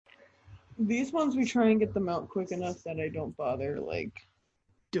These ones we try and get them out quick enough that I don't bother, like,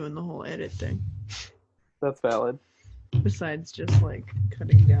 doing the whole edit thing. That's valid. Besides just, like,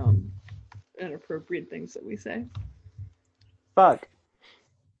 cutting down inappropriate things that we say. Fuck.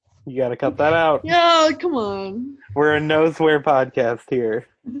 You gotta cut that out. Yeah, come on. We're a no swear podcast here.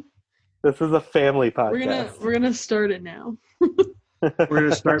 This is a family podcast. We're gonna start it now. We're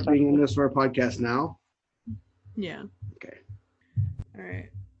gonna start being in this our podcast now. Yeah. Okay. All right.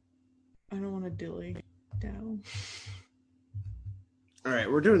 I don't want to dilly down. All right,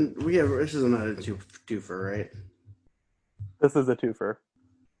 this is another twofer, right? This is a twofer.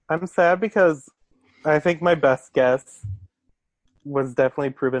 I'm sad because I think my best guess was definitely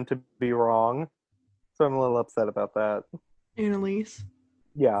proven to be wrong. So I'm a little upset about that. Annalise?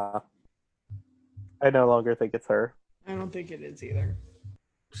 Yeah. I no longer think it's her. I don't think it is either.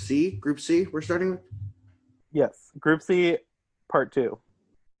 Group C, we're starting with? Yes. Group C, part 2.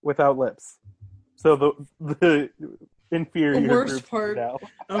 Without lips. So the inferior the worst group part now.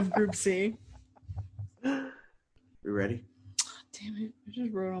 of Group C. We ready? Damn it. I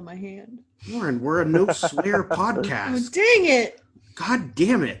just wrote on my hand. Lauren, we're a no swear podcast. Oh, dang it. God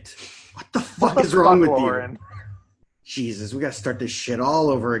damn it. What the fuck is wrong with Lauren? you? Jesus, we gotta start this shit all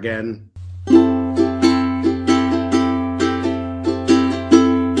over again.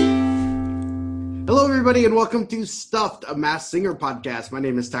 Hello, everybody, and welcome to Stuffed, a Masked Singer podcast. My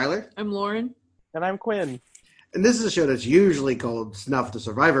name is Tyler. I'm Lauren. And I'm Quinn. And this is a show that's usually called Snuff the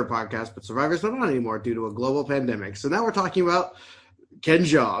Survivor podcast, but Survivor's not on anymore due to a global pandemic. So now we're talking about Ken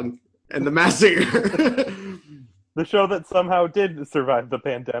Jeong and the Masked Singer. The show that somehow did survive the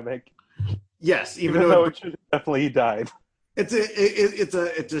pandemic. Yes, even though it should definitely died. It's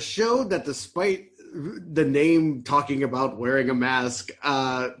a show that, despite the name talking about wearing a mask,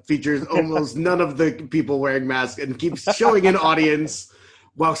 features almost none of the people wearing masks and keeps showing an audience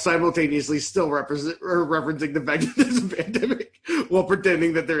while simultaneously still referencing the fact that there's a pandemic while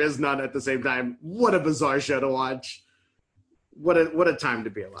pretending that there is none at the same time. What a bizarre show to watch. What a time to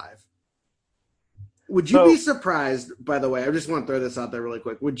be alive. Would you be surprised, by the way, I just want to throw this out there really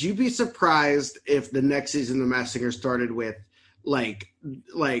quick. Would you be surprised if the next season of The Masked Singer started with, like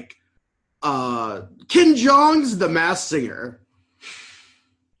Ken Jeong's The Masked Singer?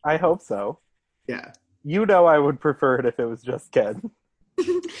 I hope so. Yeah. You know I would prefer it if it was just Ken.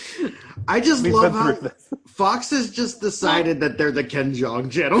 I just love how Fox has just decided that they're the Ken Jeong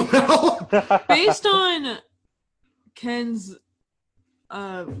channel now. Based on Ken's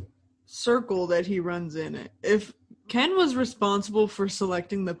circle that he runs in, if Ken was responsible for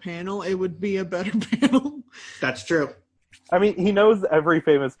selecting the panel, it would be a better panel. That's true. I mean, he knows every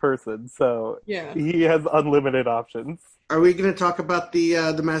famous person, so yeah, he has unlimited options. Are we going to talk about the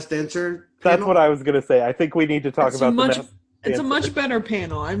Masked Dancer panel? That's what I was going to say. I think we need to talk about the Masked Dancer. It's a much better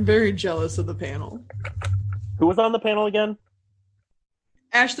panel. I'm very jealous of the panel. Who was on the panel again?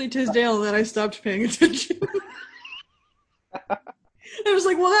 Ashley Tisdale, and then I stopped paying attention. I was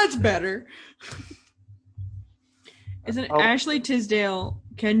like, well, that's better. Isn't Ashley Tisdale,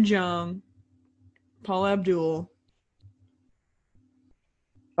 Ken Jeong, Paul Abdul?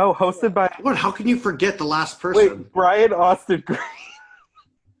 Oh, hosted by... What? How can you forget the last person? Wait, Brian Austin Green.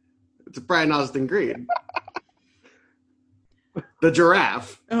 It's Brian Austin Green. The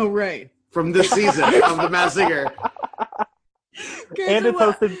giraffe. Oh, right. From this season of The Masked Singer. And it's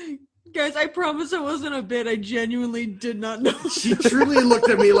hosted... Guys, I promise it wasn't a bit. I genuinely did not know. She truly looked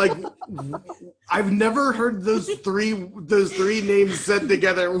at me like, I've never heard those three names said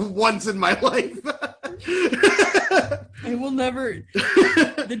together once in my life. I will never.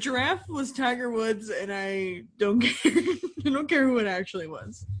 The giraffe was Tiger Woods, and I don't care. I don't care who it actually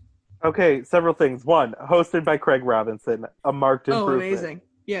was. Okay, several things. One, hosted by Craig Robinson, a marked improvement. Oh, amazing!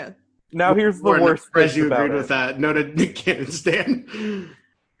 Yeah. Now here's the worst thing as you about agreed with that. Noted Nick Cannon stan.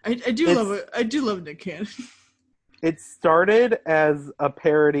 I do love it. I do love Nick Cannon. It started as a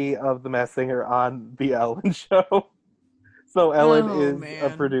parody of The Masked Singer on The Ellen Show. So Ellen is a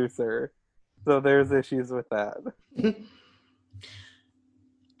producer. So there's issues with that.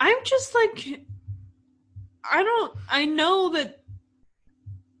 I'm just like, I don't know.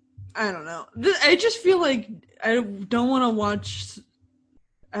 I just feel like I don't want to watch.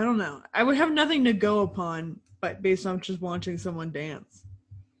 I don't know. I would have nothing to go upon, but based on just watching someone dance.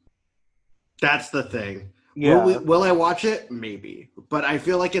 That's the thing. Yeah. Will I watch it? Maybe. But I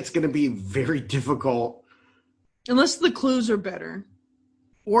feel like it's going to be very difficult. Unless the clues are better.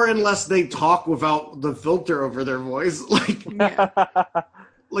 Or unless they talk without the filter over their voice.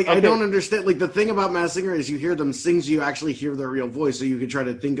 I don't understand. Like, the thing about Masked Singer is you hear them sing, so you actually hear their real voice, so you can try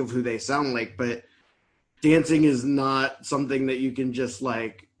to think of who they sound like. But dancing is not something that you can just,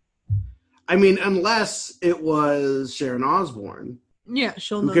 like... I mean, unless it was Sharon Osbourne, Yeah,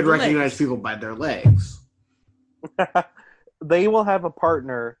 she'll who know could the recognize legs. people by their legs. They will have a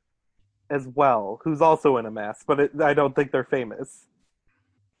partner as well, who's also in a mask, but I don't think they're famous.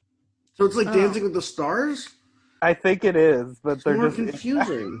 So it's like Oh. Dancing with the Stars? I think it is, but It's they're more just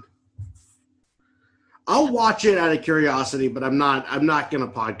confusing. I'll watch it out of curiosity, but I'm not going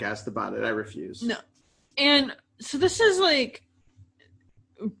to podcast about it. I refuse. No. And so this is like,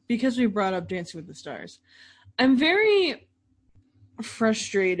 because we brought up Dancing with the Stars, I'm very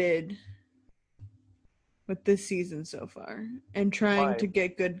frustrated with this season so far and trying Why? to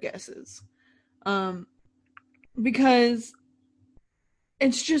get good guesses. Because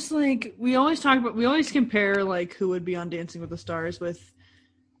it's just like we always compare like who would be on Dancing with the Stars with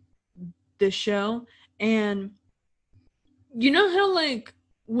this show. And you know how like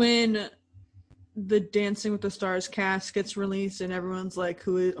when the Dancing with the Stars cast gets released and everyone's like,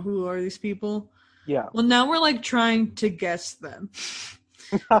 who are these people? Yeah. Well, now we're like trying to guess them.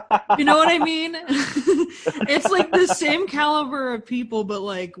 You know what I mean? It's like the same caliber of people, but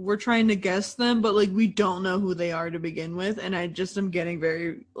like we're trying to guess them, but like we don't know who they are to begin with, and I just am getting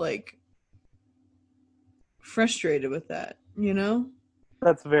very like frustrated with that, you know?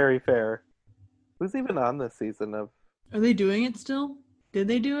 That's very fair. Who's even on this season of Are they doing it still? Did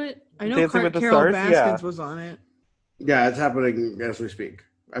they do it? I know Dancing with the Carol Stars? Baskins Yeah. was on it. Yeah, it's happening as we speak.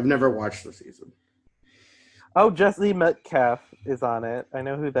 I've never watched the season. Oh, Jesse Metcalf is on it. I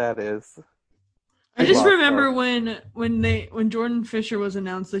know who that is. I just Well, remember when Jordan Fisher was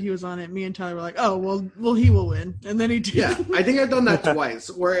announced that he was on it, me and Tyler were like, "Oh, well, he will win," and then he did. Yeah, I think I've done that twice.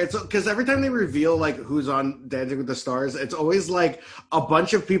 Where it's because every time they reveal like who's on Dancing with the Stars, it's always like a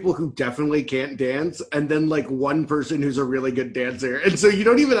bunch of people who definitely can't dance, and then like one person who's a really good dancer. And so you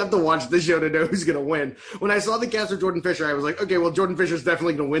don't even have to watch the show to know who's gonna win. When I saw the cast of Jordan Fisher, I was like, okay, well, Jordan Fisher's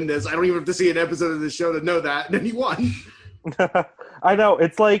definitely gonna win this. I don't even have to see an episode of the show to know that. And then he won. I know.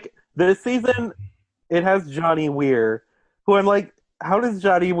 It's like this season, it has Johnny Weir, who I'm like, how does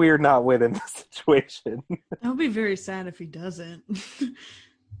Johnny Weir not win in this situation? That would be very sad if he doesn't.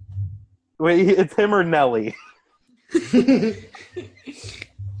 Wait, it's him or Nelly.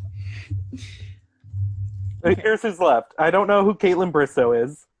 Here's who's left. I don't know who Caitlin Bristow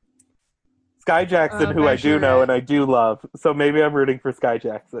is. Sky Jackson, who I do know Bachelorette. and I do love, so maybe I'm rooting for Sky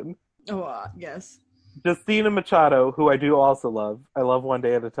Jackson. Oh, yes. Justina Machado, who I do also love. I love One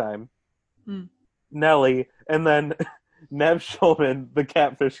Day at a Time. Mm. Nelly, and then Nev Schulman, the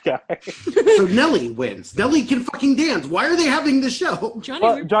catfish guy. So Nelly wins. Nelly can fucking dance. Why are they having this show?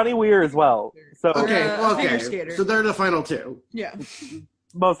 Johnny Weir as well. So figure skater. So they're the final two. Yeah.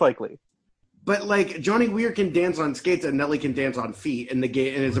 most likely. But like Johnny Weir can dance on skates and Nelly can dance on feet, and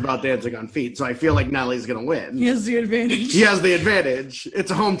it's about dancing on feet. So I feel like Nelly's gonna win. He has the advantage. He has the advantage.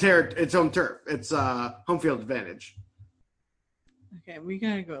 It's a home turf. It's home turf. It's home field advantage. Okay, we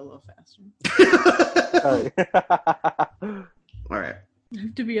gotta go a little faster. All right. I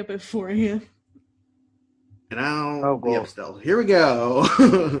have to be up at 4 a.m. And I'll be up still. Here we go.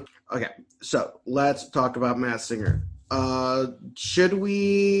 Okay, so let's talk about Masked Singer. Should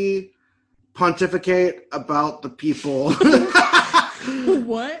we pontificate about the people?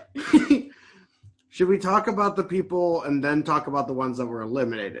 What? Should we talk about the people and then talk about the ones that were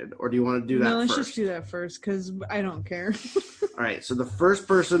eliminated? Or do you want to do that No, let's first? just do that first, because I don't care. All right, so the first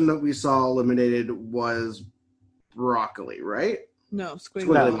person that we saw eliminated was Broccoli, right? No, Squiggly Squiggly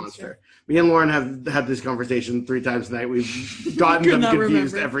Monster. Monster. Me and Lauren have had this conversation 3 times tonight. We've gotten Could them not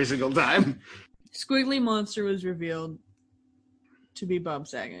confused remember. every single time. Squiggly Monster was revealed to be Bob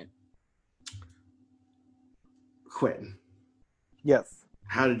Saget. Quinn, Yes.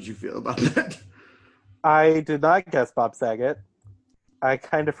 how did you feel about that? I did not guess Bob Saget. I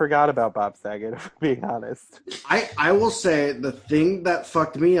kind of forgot about Bob Saget, if I'm being honest. I will say the thing that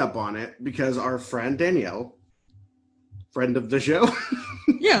fucked me up on it, because our friend Danielle, friend of the show,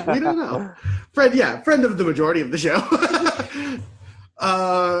 Yeah. we don't know. Friend of the majority of the show.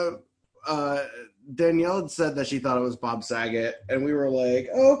 Danielle had said that she thought it was Bob Saget, and we were like,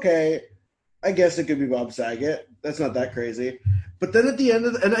 oh, okay, I guess it could be Bob Saget. That's not that crazy. But then at the end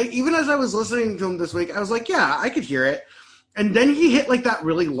of even as I was listening to him this week, I was like, yeah, I could hear it. And then he hit like that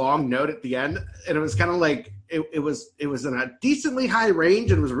really long note at the end, and it was kind of like it was in a decently high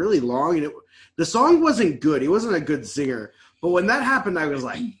range and it was really long, and the song wasn't good. He wasn't a good singer. But when that happened, I was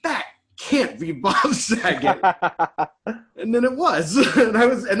like, that can't be Bob Saget. And then it was. And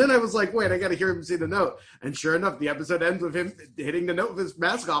then I was like, wait, I got to hear him say the note. And sure enough, the episode ends with him hitting the note with his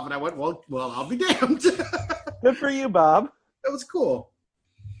mask off. And I went, well, I'll be damned. Good for you, Bob. That was cool.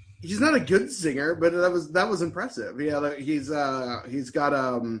 He's not a good singer, but that was impressive. Yeah, he's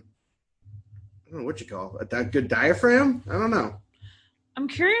got don't know what you call it. That good diaphragm? I don't know. I'm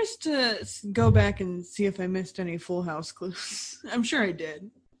curious to go back and see if I missed any Full House clues. I'm sure I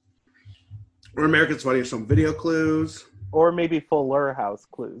did. Or American's Funniest Home Video clues. Or maybe Fuller House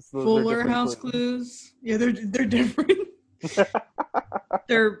clues. Those Fuller House clues. Yeah, they're different.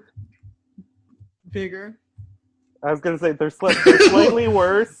 They're bigger. I was going to say they're slightly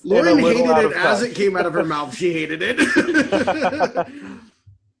worse. Lauren hated it as it came out of her mouth. She hated it.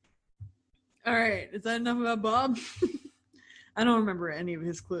 All right. Is that enough about Bob? I don't remember any of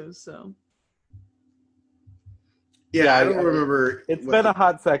his clues, so. Yeah, I don't remember. It's been a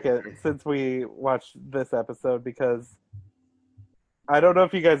hot second since we watched this episode because I don't know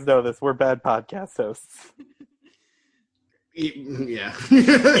if you guys know this. We're bad podcast hosts. Yeah.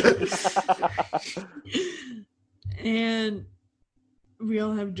 And we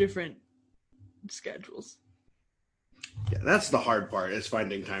all have different schedules. Yeah, that's the hard part, is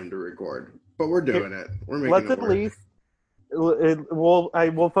finding time to record. But we're doing it. We're making let's it work. at least I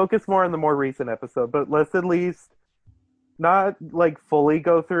will focus more on the more recent episode, but let's at least not like fully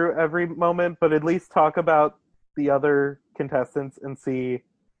go through every moment, but at least talk about the other contestants and see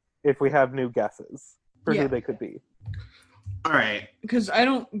if we have new guesses for who they could be. All right. Because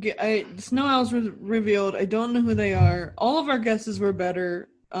Snow Owls was revealed. I don't know who they are. All of our guesses were better.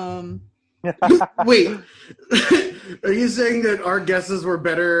 Wait, are you saying that our guesses were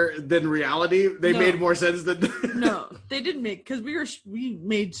better than reality? They made more sense than... No, they didn't make, because we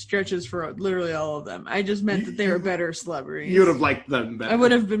made stretches for literally all of them. I just meant that they were better celebrities. You would have liked them better. I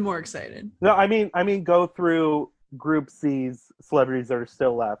would have been more excited. No, I mean go through Group C's celebrities that are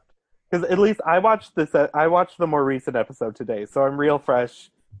still left. Because at least I watched the more recent episode today, so I'm real fresh.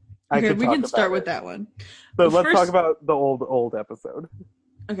 Okay, we can start with that one. So let's talk about the old episode.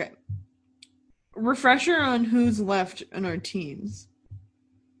 Okay. Refresher on who's left in our teams.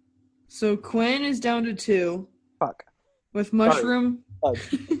 So Quinn is down to 2. Fuck. With Mushroom. Oh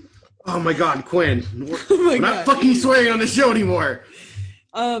my god, Quinn. We're not fucking swearing on the show anymore.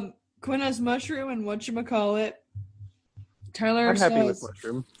 Quinn has Mushroom and whatchamacallit. I'm happy with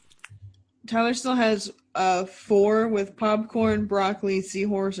Mushroom. Tyler still has 4 with Popcorn, Broccoli,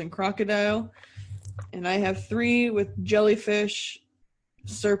 Seahorse, and Crocodile. And I have 3 with Jellyfish,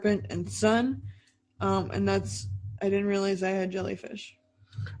 Serpent, and Sun. And I didn't realize I had Jellyfish.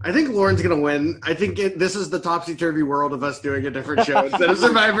 I think Lauren's going to win. I think this is the topsy-turvy world of us doing a different show instead of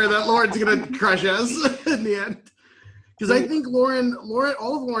Survivor, that Lauren's going to crush us in the end. Because I think Lauren,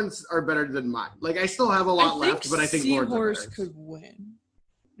 all of Lauren's are better than mine. Like, I still have a lot left, but I think Lauren's Seahorse could win.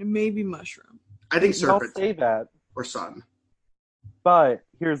 And maybe Mushroom. I think Serpent. I'll say that. Or Sun. But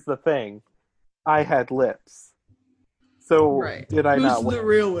here's the thing. I had lips. So did I not win? Who's the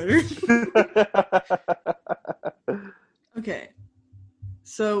real winner? Okay.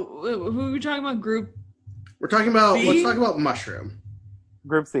 So who are we talking about? Group We're talking about, B? let's talk about Mushroom.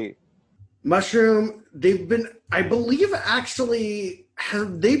 Group C. Mushroom, they've been, I believe actually,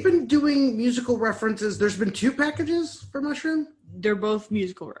 have they been doing musical references? There's been 2 packages for Mushroom? They're both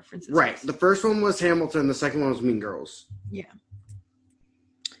musical references. Right. The first one was Hamilton. The second one was Mean Girls. Yeah.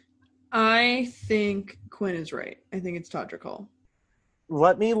 I think Quinn is right. I think it's Todrick Hall.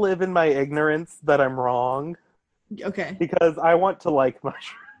 Let me live in my ignorance that I'm wrong. Okay. Because I want to like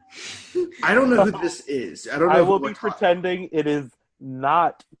Mushroom. I don't know who this is. I don't know. I will be pretending it is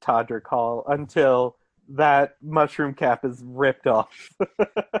not Todrick Hall until that mushroom cap is ripped off.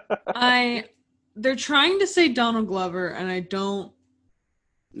 They're trying to say Donald Glover, and I don't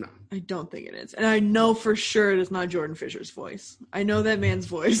think it is. And I know for sure it is not Jordan Fisher's voice. I know that man's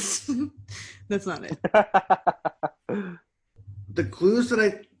voice. That's not it. The clues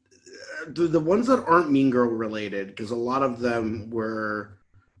that the ones that aren't Mean Girl related, because a lot of them were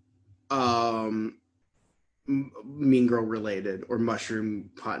Mean Girl related or mushroom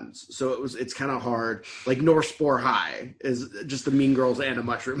puns. So it's kind of hard. Like North Spore High is just the Mean Girls and a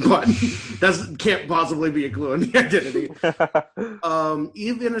mushroom pun. That can't possibly be a clue in the identity.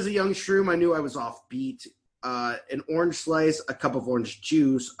 Even as a young shroom, I knew I was off beat. An orange slice, a cup of orange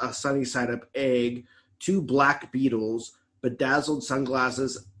juice, a sunny side up egg, 2 black beetles, bedazzled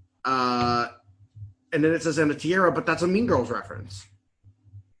sunglasses, and then it says and a tiara, but that's a Mean Girls reference.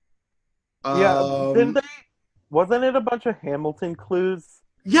 Yeah, didn't they? Wasn't it a bunch of Hamilton clues?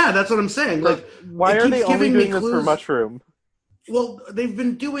 Yeah, that's what I'm saying. Like, why are they only doing this for Mushroom? Well, they've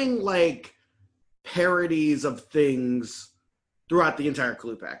been doing like parodies of things throughout the entire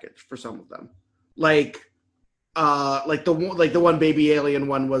clue package for some of them. Like the one baby alien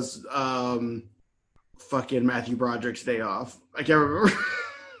one was fucking Matthew Broderick's Day Off. I can't remember.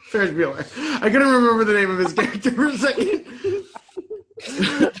 Ferris Bueller. I couldn't remember the name of his character for a second.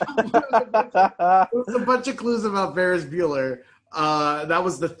 It was a bunch of clues about Ferris Bueller. That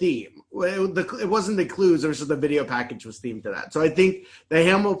was the theme. It wasn't the clues, it was just the video package was themed to that. So I think the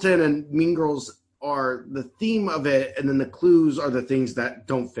Hamilton and Mean Girls are the theme of it, and then the clues are the things that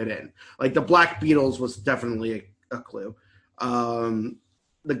don't fit in. Like the Black Beatles was definitely a clue.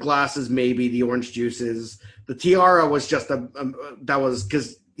 The glasses, maybe. The orange juices. The tiara was just that was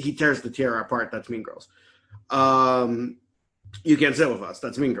because he tears the tiara apart. That's Mean Girls. You Can't Sit With Us.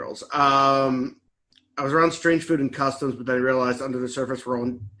 That's Mean Girls. I was around strange food and customs, but then I realized under the surface we're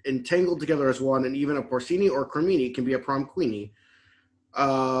all entangled together as one, and even a Porcini or Cremini can be a prom queenie.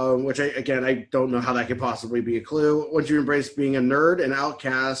 Which I don't know how that could possibly be a clue. Once you embrace being a nerd and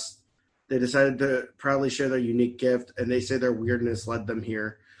outcast, they decided to proudly share their unique gift, and they say their weirdness led them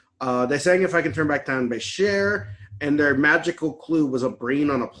here. They sang If I Can Turn Back Time by Cher, and their magical clue was a brain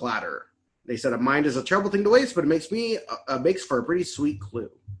on a platter. They said a mind is a terrible thing to waste, but it makes for a pretty sweet clue.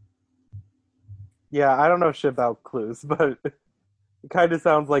 Yeah, I don't know shit about clues, but it kind of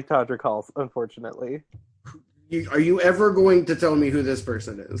sounds like Todrick Hall, unfortunately. Are you ever going to tell me who this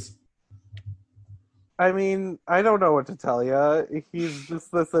person is? I mean, I don't know what to tell you. He's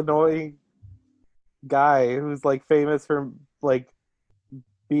just this annoying guy who's like famous for like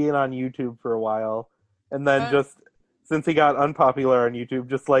being on YouTube for a while, and then just since he got unpopular on YouTube,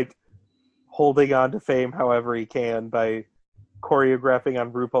 just like holding on to fame however he can by choreographing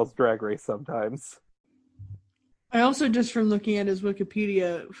on RuPaul's Drag Race sometimes. I also, just from looking at his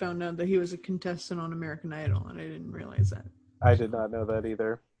Wikipedia, found out that he was a contestant on American Idol, and I didn't realize that. I did not know that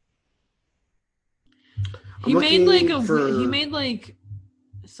either. He made like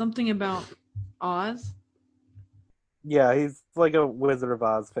something about Oz. Yeah, he's like a Wizard of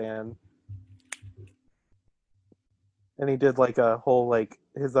Oz fan. And he did like a whole like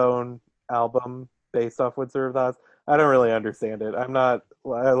his own album based off Wizard of Oz. I don't really understand it.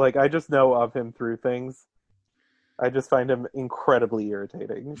 I just know of him through things. I just find him incredibly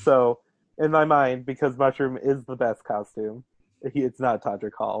irritating. So, in my mind, because Mushroom is the best costume, it's not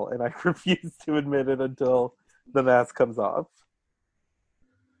Todrick Hall, and I refuse to admit it until the mask comes off.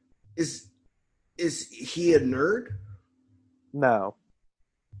 Is he a nerd? No.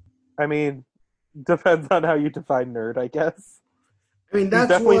 I mean, depends on how you define nerd, I guess. I mean, that's He's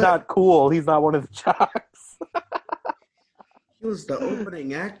definitely not cool. He's not one of the jocks. He was the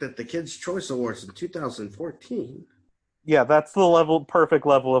opening act at the Kids' Choice Awards in 2014. Yeah, that's the perfect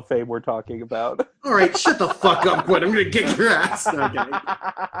level of fame we're talking about. All right, shut the fuck up, Quinn. I'm going to kick your ass. Okay.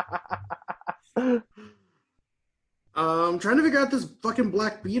 I'm trying to figure out this fucking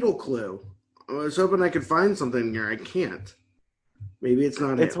Black Beetle clue. I was hoping I could find something here. I can't. Maybe it's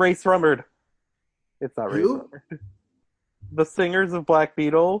not It's him. Ray Srummerd. It's not Ray Who? Srummerd. The singers of Black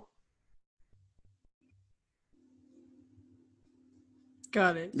Beetle.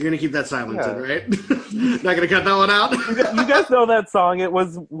 Got it. You're going to keep that silent, right? Not going to cut that one out? You guys know that song. It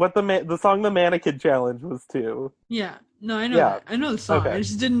was what the song The Mannequin Challenge was too. Yeah. No, I know that. I know the song. Okay. I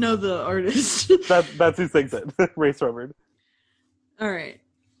just didn't know the artist. That's who sings it. Ray Srummerd. All right.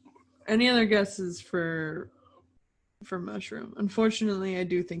 Any other guesses for Mushroom? Unfortunately, I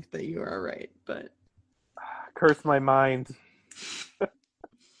do think that you are right, but Curse my mind.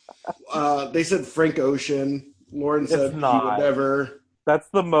 They said Frank Ocean. Lauren said he would never. That's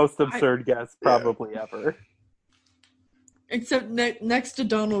the most absurd guess probably ever. Except next to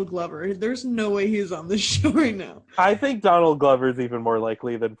Donald Glover. There's no way he's on this show right now. I think Donald Glover's even more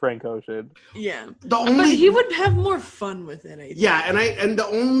likely than Frank Ocean. Yeah. But he would have more fun with it, I think. Yeah, and the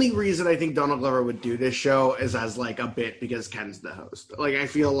only reason I think Donald Glover would do this show is as like a bit because Ken's the host. Like I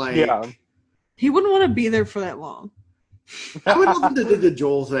feel like he wouldn't want to be there for that long. I would love him to do the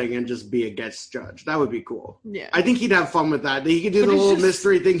Joel thing and just be a guest judge. That would be cool. Yeah. I think he'd have fun with that. He could do the little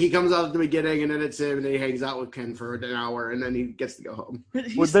mystery thing. He comes out at the beginning and then it's him and then he hangs out with Ken for an hour and then he gets to go home. But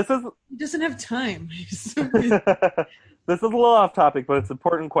he doesn't have time. This is a little off topic, but it's an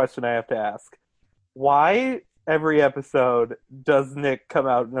important question I have to ask. Why every episode does Nick come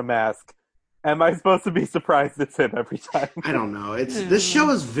out in a mask? Am I supposed to be surprised it's him every time? I don't know. This show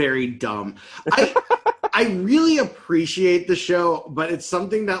is very dumb. I really appreciate the show, but it's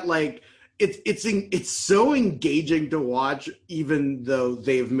something that like it's so engaging to watch, even though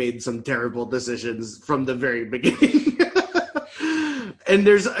they've made some terrible decisions from the very beginning. And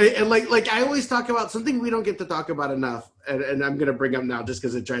like I always talk about something we don't get to talk about enough, and I'm gonna bring up now just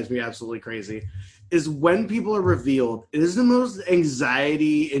because it drives me absolutely crazy. Is when people are revealed, it is the most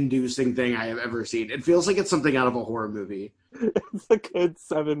anxiety-inducing thing I have ever seen. It feels like it's something out of a horror movie. It's a good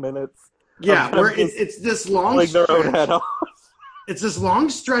 7 minutes. Yeah, where it's this long like their own head off. It's this long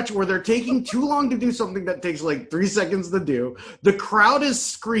stretch where they're taking too long to do something that takes like 3 seconds to do. The crowd is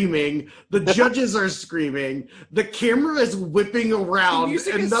screaming. The judges are screaming. The camera is whipping around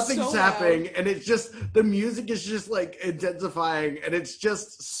and nothing's happening. And it's just, the music is just like intensifying. And it's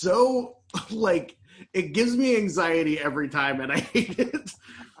just so like, it gives me anxiety every time and I hate it.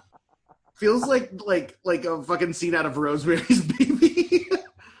 Feels like a fucking scene out of Rosemary's Baby.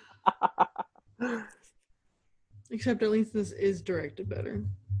 Except at least this is directed better.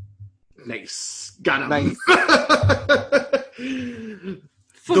 Nice. Got him. Nice.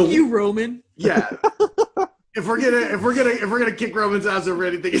 Fuck you, Roman. Yeah. If we're gonna kick Roman's ass over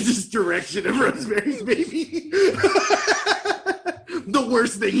anything, it's just direction of Rosemary's Baby. The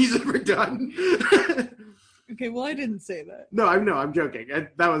worst thing he's ever done. Okay, well, I didn't say that. No, I'm joking.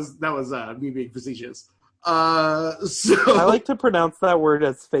 That was me being facetious. So I like to pronounce that word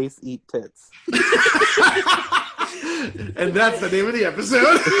as face eat tits. And that's the name of the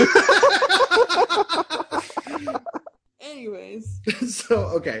episode. Anyways. So,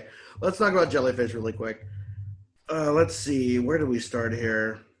 okay. Let's talk about jellyfish really quick. Let's see. Where do we start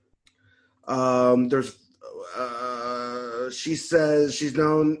here? She says she's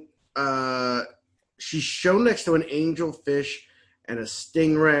known... she's shown next to an angelfish and a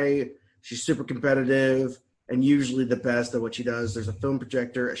stingray. She's super competitive and usually the best at what she does. There's a film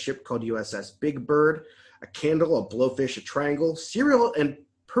projector, a ship called USS Big Bird, a candle, a blowfish, a triangle, cereal, and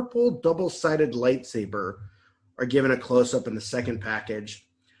purple double-sided lightsaber are given a close-up in the second package.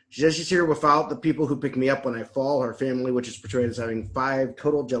 She says she's here without the people who pick me up when I fall, her family, which is portrayed as having 5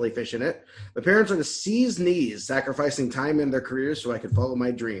 total jellyfish in it. The parents are the C's knees, sacrificing time in their careers so I could follow my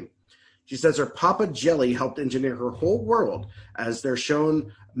dream. She says her Papa Jelly helped engineer her whole world as they're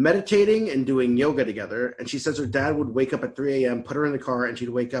shown meditating and doing yoga together. And she says her dad would wake up at 3 a.m., put her in the car, and she'd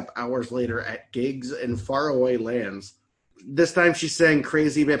wake up hours later at gigs in faraway lands. This time she sang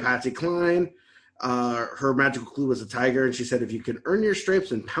Crazy by Patsy Cline. Her magical clue was a tiger. And she said, if you can earn your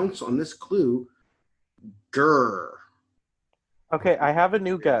stripes and pounce on this clue, grrr. Okay, I have a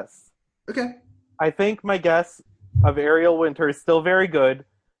new guess. Okay. I think my guess of Ariel Winter is still very good.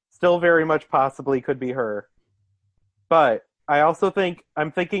 Still very much possibly could be her. But I also think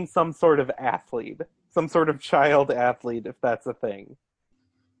I'm thinking some sort of athlete. Some sort of child athlete, if that's a thing.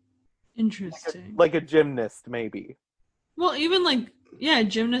 Interesting. Like a gymnast, maybe. Well, even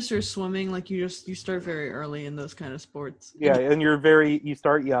gymnasts or swimming, like you start very early in those kind of sports. Yeah, and you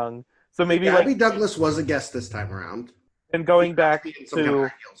start young. So maybe Abby Douglas was a guest this time around. And going back to some kind of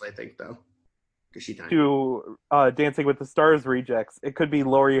high heels, I think, though. To Dancing with the Stars rejects, it could be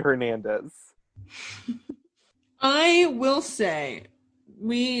Lori Hernandez. I will say,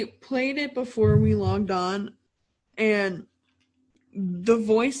 we played it before we logged on, and the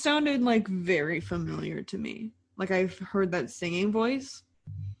voice sounded like very familiar to me. Like I've heard that singing voice.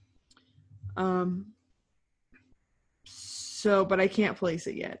 But I can't place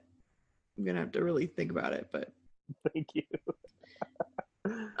it yet. I'm gonna have to really think about it, but thank you.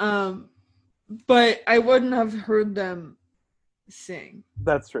 But I wouldn't have heard them sing.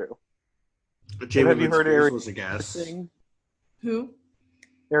 That's true. Have you heard Ariel was a guest? Sing? Who?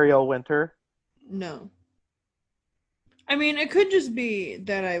 Ariel Winter. No. I mean, it could just be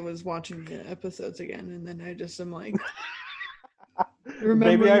that I was watching the episodes again, and then I just am like,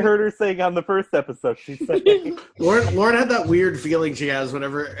 maybe I heard her saying on the first episode. She said, Lauren had that weird feeling she has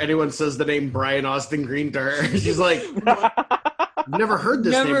whenever anyone says the name Brian Austin Green to her. She's like, I've never heard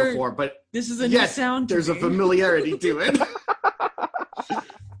this name before, but this is a new sound. There's a familiarity to it.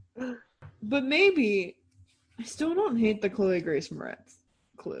 But maybe I still don't hate the Chloe Grace Moretz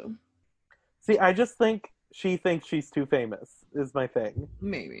clue. See, I just think she thinks she's too famous, is my thing.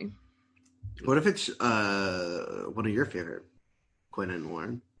 Maybe. What if it's one of your favorite, Quinn and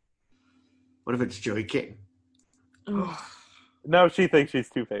Lauren? What if it's Joey King? No, she thinks she's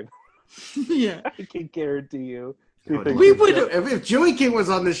too famous. Yeah. I can guarantee you. We would if Joey King was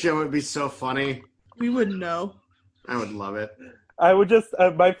on this show, it would be so funny. We wouldn't know. I would love it. I would just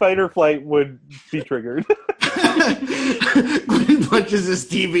my fight or flight would be triggered. Quinn punches his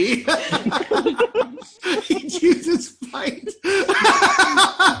TV. He chooses fight.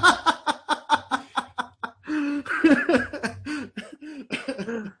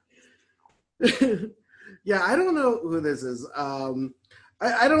 Yeah, I don't know who this is.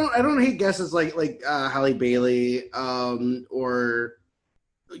 I don't hate guesses like Halle Bailey or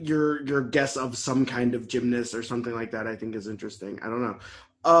your guess of some kind of gymnast or something like that. I think is interesting. I don't know.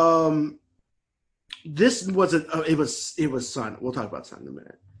 This wasn't. It was Sun. We'll talk about Sun in a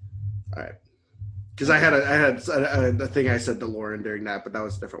minute. All right, because I had a thing I said to Lauren during that, but that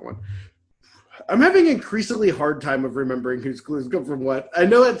was a different one. I'm having an increasingly hard time of remembering whose clues come from what. I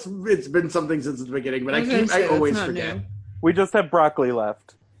know it's been something since the beginning, but I always forget. New. We just have broccoli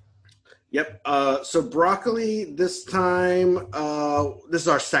left. Yep. So broccoli this time. This is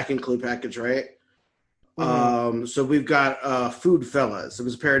our second clue package, right? Mm-hmm. So we've got Food Fellas. It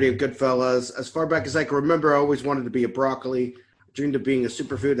was a parody of Goodfellas. As far back as I can remember, I always wanted to be a broccoli. I dreamed of being a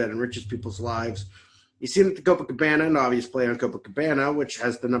superfood that enriches people's lives. You see it at the Copacabana, an obvious play on Copacabana, which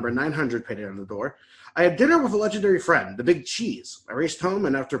has the number 900 painted on the door. I had dinner with a legendary friend, the Big Cheese. I raced home,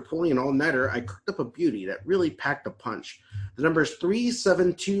 and after pulling an all-nighter, I cooked up a beauty that really packed a punch. The number is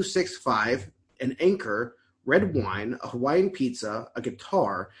 37265, an anchor, red wine, a Hawaiian pizza, a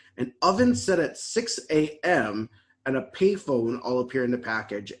guitar, an oven set at 6 a.m., and a payphone all appear in the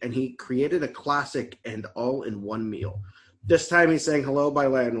package, and he created a classic and all in one meal. This time he sang Hello by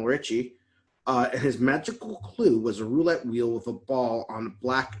Lionel Richie, and his magical clue was a roulette wheel with a ball on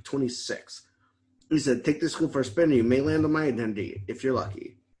black 26. He said, take this clue for a spin, and you may land on my identity, if you're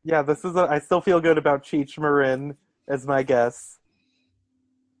lucky. Yeah, I still feel good about Cheech Marin as my guess.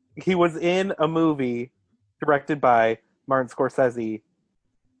 He was in a movie directed by Martin Scorsese,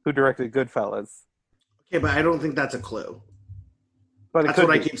 who directed Goodfellas. Okay, but I don't think that's a clue. But that's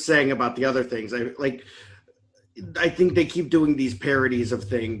what I keep saying about the other things. I think they keep doing these parodies of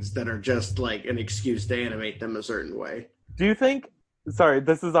things that are just like an excuse to animate them a certain way. Do you think, sorry,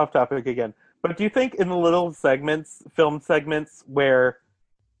 this is off topic again, but do you think in the little segments, film segments, where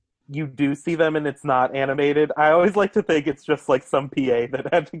you do see them and it's not animated, I always like to think it's just like some PA that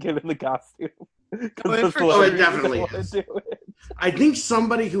had to get in the costume. It definitely is. I think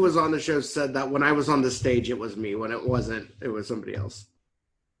somebody who was on the show said that when I was on the stage, it was me. When it wasn't, it was somebody else.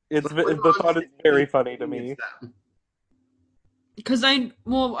 The thought is very funny to me. Because I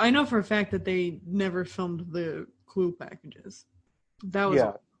know for a fact that they never filmed the clue packages. That was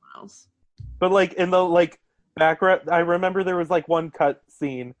someone else. But like in the background, I remember there was like one cut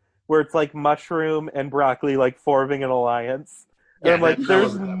scene where it's like Mushroom and Broccoli like forming an alliance. And I'm like,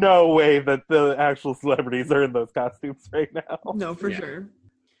 there's no way that the actual celebrities are in those costumes right now. No, for sure.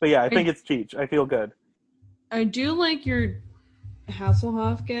 But yeah, I think it's Cheech. I feel good. I do like your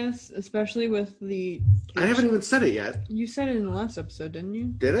Hasselhoff guess, especially with the... I haven't even said it yet. You said it in the last episode, didn't you?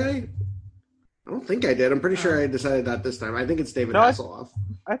 Did I? I don't think I did. I'm pretty sure I decided that this time. I think it's David Hasselhoff.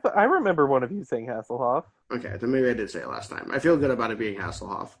 I remember one of you saying Hasselhoff. Okay, then maybe I did say it last time. I feel good about it being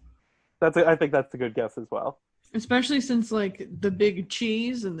Hasselhoff. I think that's a good guess as well. Especially since like the big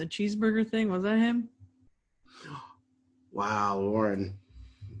cheese and the cheeseburger thing, was that him? Wow, Lauren.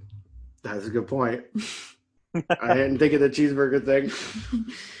 That's a good point. I didn't think of the cheeseburger thing.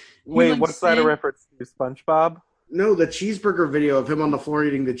 Wait, what's that a reference to? SpongeBob? No, the cheeseburger video of him on the floor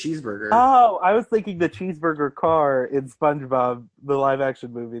eating the cheeseburger. Oh, I was thinking the cheeseburger car in SpongeBob, the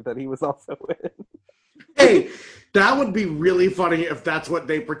live-action movie that he was also in. Hey, that would be really funny if that's what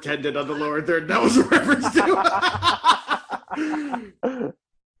they pretended on the lower third. That was a reference to.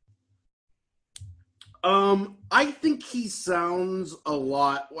 I think he sounds a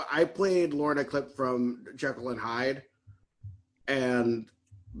lot. I played Lauren a clip from Jekyll and Hyde, and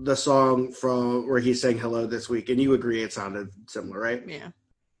the song from where he sang "Hello" this week, and you agree it sounded similar, right? Yeah.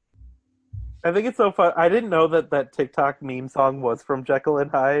 I think it's so fun. I didn't know that TikTok meme song was from Jekyll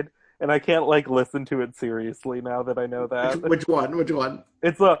and Hyde, and I can't listen to it seriously now that I know that. Which one? Which one?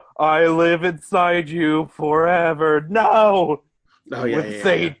 It's I live inside you forever. No. Oh yeah, with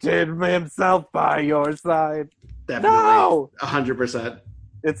Satan himself by your side. Definitely. No! 100%.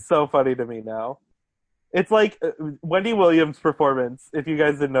 It's so funny to me now. It's like Wendy Williams' performance, if you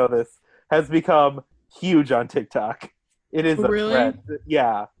guys didn't know this, has become huge on TikTok. It is a threat.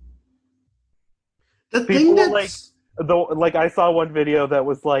 Yeah. The thing that's... I saw one video that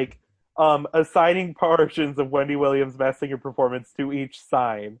was assigning portions of Wendy Williams' Masked Singer performance to each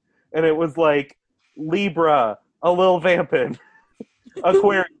sign. And it was Libra, a Lil Vampin',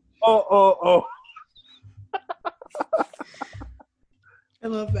 Aquarius, oh. I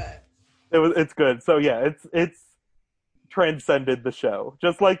love that. It's good. So yeah, it's transcended the show.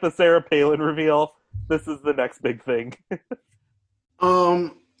 Just like the Sarah Palin reveal, this is the next big thing.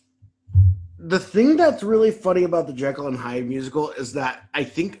 The thing that's really funny about the Jekyll and Hyde musical is that I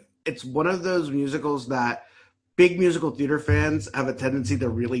think it's one of those musicals that big musical theater fans have a tendency to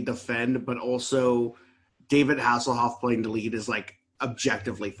really defend, but also David Hasselhoff playing the lead is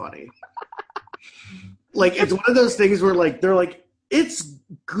objectively funny. It's one of those things where they're it's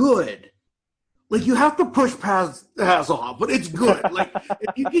good. You have to push past Hasselhoff, but it's good.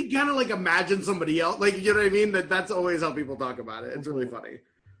 If you can kind of imagine somebody else, you know what I mean? That's always how people talk about it. It's really funny.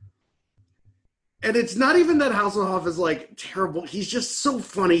 And it's not even that Hasselhoff is like terrible. He's just so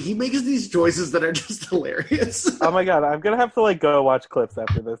funny. He makes these choices that are just hilarious. Oh my god, I'm gonna have to like go watch clips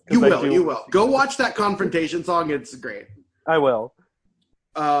after this. You will. Go watch that confrontation song. It's great. I will.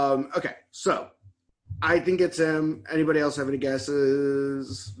 Okay, so I think it's him. Anybody else have any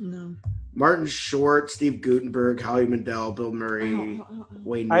guesses? No. Martin Short, Steve Guttenberg, Howie Mandel, Bill Murray,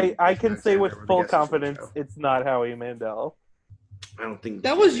 Wayne. I can say with full confidence it's not Howie Mandel. I don't think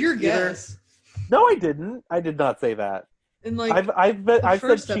That was your either. guess. No, I didn't. I did not say that. And like I've said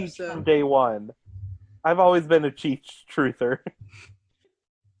first Cheech episode. from day one. I've always been a Cheech truther.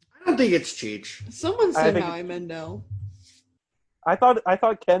 I don't think it's Cheech. Someone said think Howie Mandel. I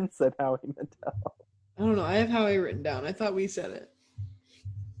thought Ken said Howie Mandel. I don't know. I have Howie written down. I thought we said it.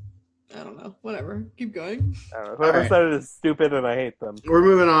 I don't know. Whatever. Keep going. I don't know. Whoever said it is stupid and I hate them. We're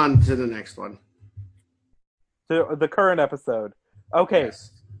moving on to the next one. To the current episode. Okay.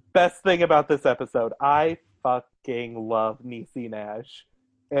 Yes. Best thing about this episode. I fucking love Niecy Nash.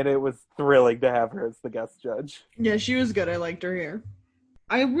 And it was thrilling to have her as the guest judge. Yeah, she was good. I liked her here.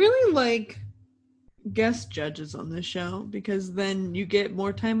 I really like guest judges on this show because then you get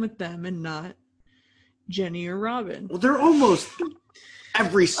more time with them and not Jenny or Robin. Well, they're almost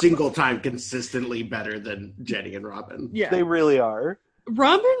every single time consistently better than Jenny and Robin. Yeah. They really are.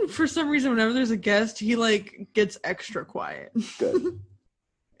 Robin, for some reason, whenever there's a guest, he like gets extra quiet. Good.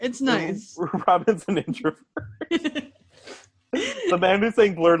 It's nice. Robin's an introvert. The man who's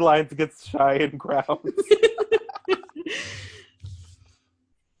saying blurred lines gets shy in crowds.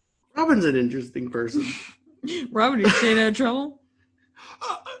 Robin's an interesting person. Robin, you staying out of trouble?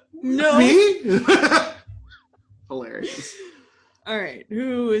 No. Me? Hilarious. All right,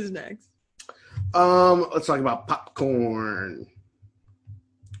 who is next? Let's talk about popcorn.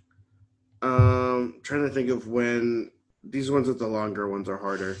 Trying to think of when these ones with the longer ones are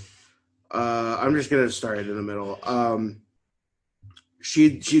harder. I'm just gonna start it in the middle.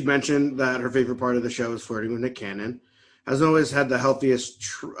 She'd mentioned that her favorite part of the show is flirting with Nick Cannon. Hasn't always had the healthiest.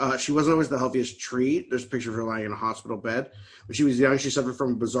 She wasn't always the healthiest treat. There's a picture of her lying in a hospital bed. When she was young, she suffered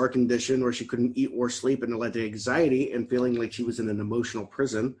from a bizarre condition where she couldn't eat or sleep, and it led to anxiety and feeling like she was in an emotional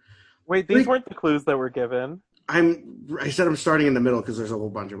prison. Wait, these weren't the clues that were given. I said I'm starting in the middle because there's a whole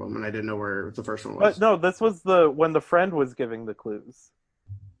bunch of them, and I didn't know where the first one was. But no, this was when the friend was giving the clues.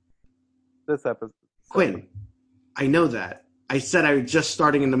 This episode. Quinn, I know that. I said I was just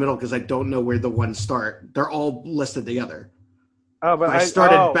starting in the middle because I don't know where the ones start. They're all listed together. Oh, but I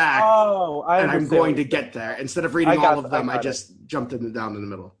started back, and I'm going to get there. Instead of reading all of them, I just jumped down in the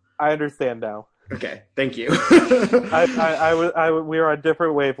middle. I understand now. Okay, thank you. We were on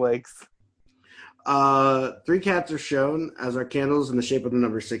different wavelengths. 3 cats are shown as our candles in the shape of the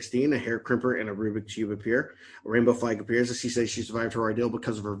number 16. A hair crimper and a Rubik's Cube appear. A rainbow flag appears as she says she survived her ordeal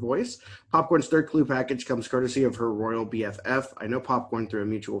because of her voice. Popcorn's third clue package comes courtesy of her royal BFF. I know Popcorn through a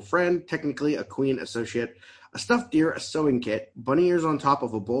mutual friend, technically a Queen associate. A stuffed deer, a sewing kit, bunny ears on top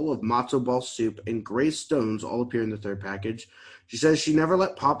of a bowl of matzo ball soup, and gray stones all appear in the third package. She says she never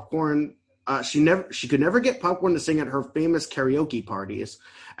let Popcorn... She could never get Popcorn to sing at her famous karaoke parties.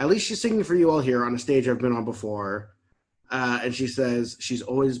 At least she's singing for you all here on a stage I've been on before. And she says she's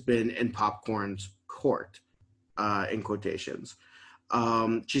always been in Popcorn's court, in quotations.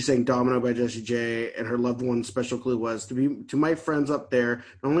 She's saying Domino by Jessie J, and her loved one's special clue was to my friends up there.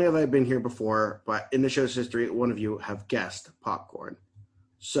 Not only have I been here before, but in the show's history, one of you have guessed Popcorn.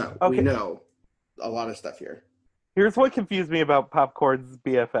 So we know a lot of stuff here. Here's what confused me about Popcorn's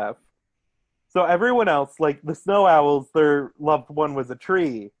BFF. So everyone else, like the Snow Owls, their loved one was a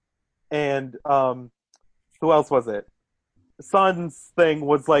tree. And who else was it? Sun's thing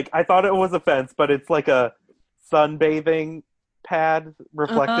was like, I thought it was a fence, but it's like a sunbathing pad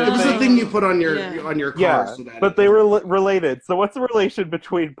reflective It was thing. the thing you put on your car. Yeah, so that but they were related. So what's the relation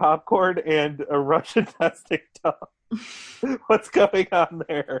between Popcorn and a Russian nesting doll? What's going on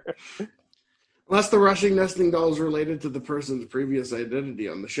there? Unless the Russian nesting doll is related to the person's previous identity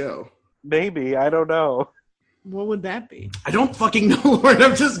on the show. Maybe, I don't know. What would that be? I don't fucking know, Lord.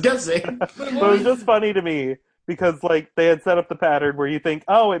 I'm just guessing. But it was just funny to me because, like, they had set up the pattern where you think,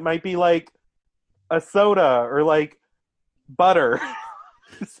 oh, it might be like a soda or like butter,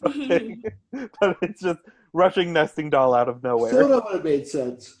 something. But it's just Russian nesting doll out of nowhere. Soda would have made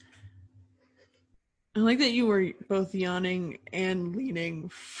sense. I like that you were both yawning and leaning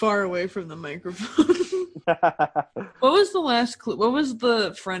far away from the microphone. What was the last clue? What was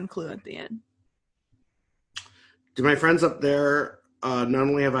the friend clue at the end? To my friends up there, not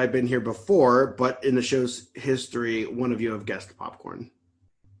only have I been here before, but in the show's history, one of you have guessed Popcorn.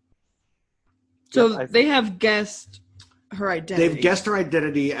 So they have guessed her identity. They've guessed her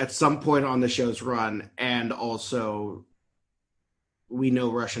identity at some point on the show's run, and also we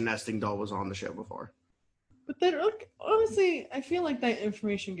know Russian Nesting Doll was on the show before. But then, honestly, I feel like that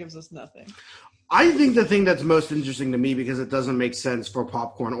information gives us nothing. I think the thing that's most interesting to me, because it doesn't make sense for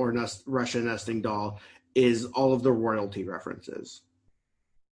Popcorn or Russian Nesting Doll, is all of the royalty references.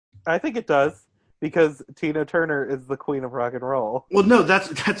 I think it does, because Tina Turner is the queen of rock and roll. Well, no,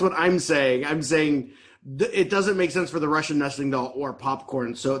 that's what I'm saying. I'm saying it doesn't make sense for the Russian Nesting Doll or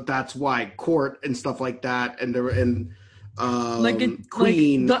Popcorn, so that's why Court and stuff like that, and Queen, like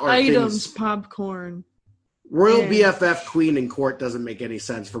the items, things. Popcorn. Royal BFF, Queen, and Court doesn't make any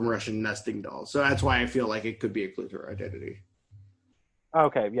sense from Russian Nesting Doll, so that's why I feel like it could be a clue to her identity.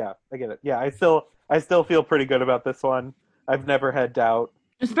 Okay, yeah, I get it. Yeah, I still feel pretty good about this one. I've never had doubt.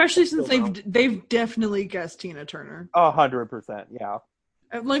 Especially since they've definitely guessed Tina Turner. 100%, yeah.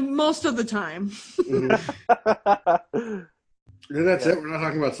 Like most of the time. Mm-hmm. That's it. We're not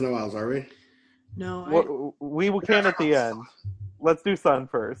talking about Snow Owls, are we? No. We can at the end. Let's do Sun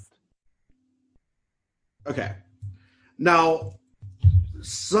first. Okay. Now,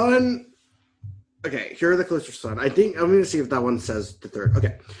 Sun. Okay, here are the clues for Sun. I think I'm going to see if that one says the third.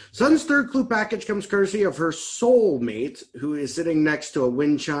 Okay. Sun's third clue package comes courtesy of her soulmate, who is sitting next to a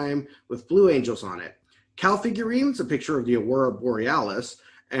wind chime with blue angels on it. Cow figurines, a picture of the Aurora Borealis,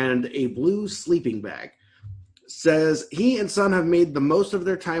 and a blue sleeping bag. Says he and Sun have made the most of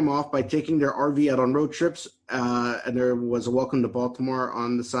their time off by taking their RV out on road trips, and there was a welcome to Baltimore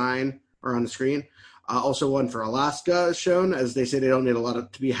on the sign or on the screen. Also one for Alaska is shown, as they say they don't need a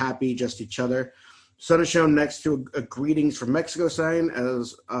lot to be happy, just each other. Sun is shown next to a greetings from Mexico sign,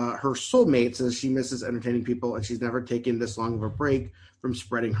 as her soulmate says she misses entertaining people and she's never taken this long of a break from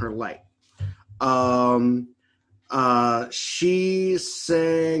spreading her light. She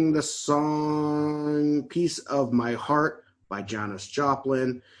sang the song Piece of My Heart by Janis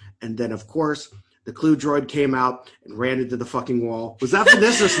Joplin. And then, of course, the clue droid came out and ran into the fucking wall. Was that for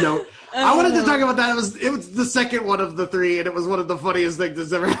this or Snow? I wanted to talk about that. It was the second one of the three, and it was one of the funniest things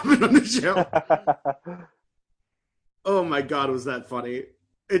that's ever happened on the show. Oh my God, was that funny?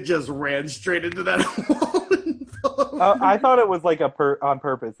 It just ran straight into that wall. I thought it was like on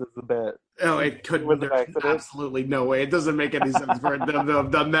purpose. It's a bit. Oh, it couldn't. There's absolutely no way. It doesn't make any sense for them to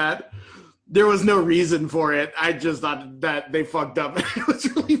have done that. There was no reason for it. I just thought that they fucked up. It was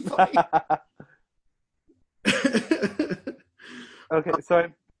really funny. Okay, so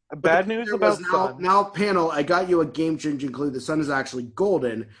bad news about Sun. Now, panel, I got you a game-changing clue. The Sun is actually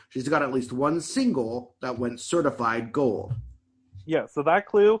golden. She's got at least one single that went certified gold. Yeah, so that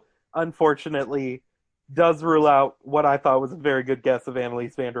clue, unfortunately, does rule out what I thought was a very good guess of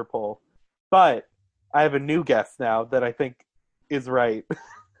Anneliese Vanderpool. But I have a new guess now that I think is right.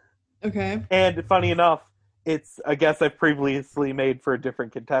 Okay. And funny enough, it's a guess I've previously made for a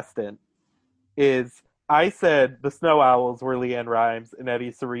different contestant. I said the Snow Owls were Leanne Rimes and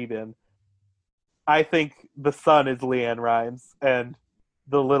Eddie Saribin. I think the Sun is Leanne Rimes, and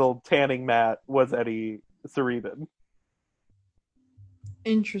the little tanning mat was Eddie Saribin.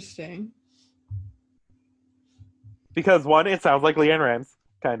 Interesting. Because one, it sounds like Leanne Rimes,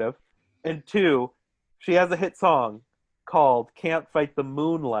 kind of. And two, she has a hit song called Can't Fight the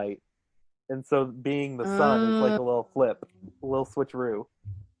Moonlight. And so being the sun is like a little flip, a little switcheroo.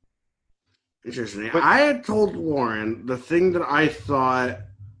 Interesting. I had told Lauren the thing that I thought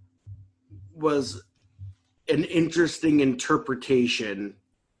was an interesting interpretation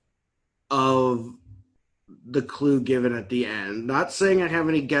of the clue given at the end. Not saying I have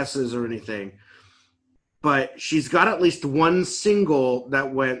any guesses or anything, but she's got at least one single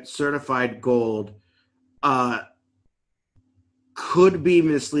that went certified gold. Could be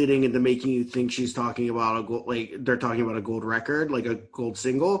misleading into making you think she's talking about a gold, like they're talking about a gold record, like a gold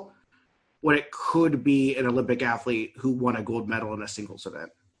single, when it could be an Olympic athlete who won a gold medal in a singles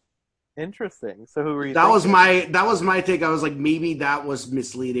event. Interesting. So who were you? That was my take. I was like, maybe that was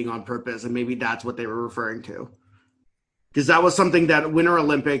misleading on purpose, and maybe that's what they were referring to. Because that was something that Winter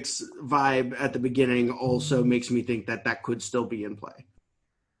Olympics vibe at the beginning also makes me think that could still be in play.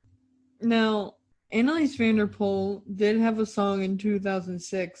 Now, Anneliese Vanderpool did have a song in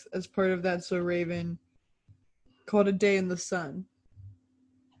 2006 as part of That's So Raven called A Day in the Sun.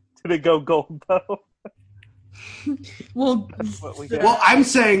 Did it go gold, though? Well, I'm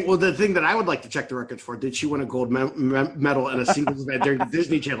saying, the thing that I would like to check the records for, did she win a gold medal in a singles event during the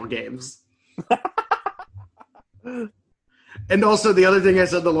Disney Channel games? And also, the other thing I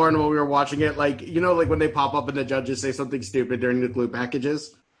said to Lauren while we were watching it, like when they pop up and the judges say something stupid during the clue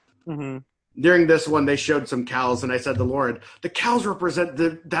packages? Mm-hmm. During this one, they showed some cows, and I said to Lauren, the cows represent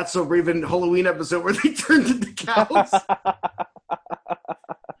the That's So Raven Halloween episode where they turned into cows.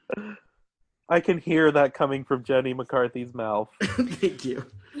 I can hear that coming from Jenny McCarthy's mouth. Thank you.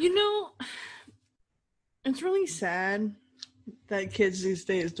 You know, it's really sad that kids these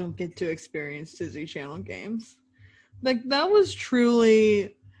days don't get to experience Disney Channel games. Like, that was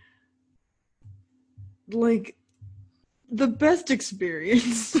truly, like, the best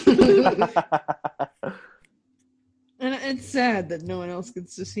experience. And it's sad that no one else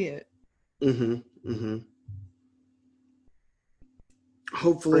gets to see it.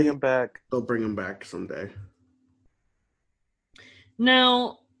 Hopefully, Bring him back. They'll bring him back someday.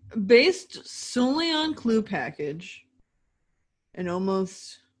 Now, based solely on Clue Package and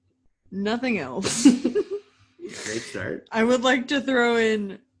almost nothing else, Great start. I would like to throw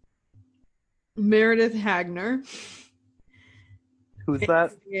in Meredith Hagner. Who's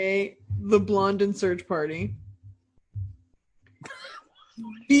that? AKA the Blonde in Search Party.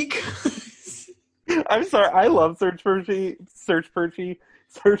 Because I'm sorry, I love Search Party.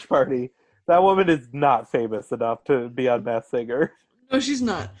 That woman is not famous enough to be on Masked Singer. no, she's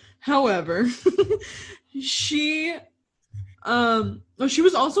not. However, she she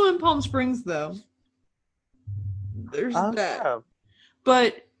was also in Palm Springs though. There's that. Yeah.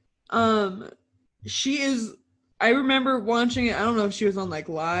 But she is, I remember watching it. I don't know if she was on like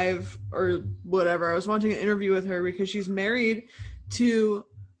live or whatever. I was watching an interview with her because she's married to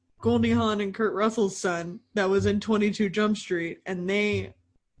Goldie Hawn and Kurt Russell's son that was in 22 Jump Street, and they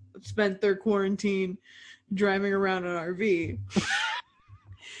spent their quarantine driving around an RV.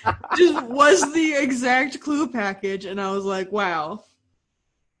 Just was the exact Clue Package, and I was like, wow.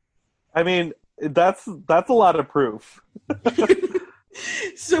 I mean, that's a lot of proof.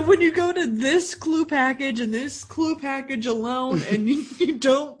 So when you go to this Clue Package and this Clue Package alone, and you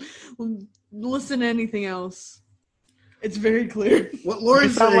don't listen to anything else, it's very clear. What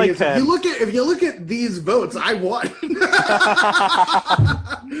Lauren's saying like is, if you look at these votes, I won.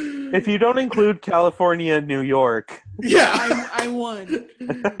 If you don't include California and New York, Yeah, I won.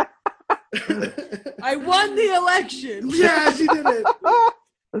 I won the election. yeah, she did it.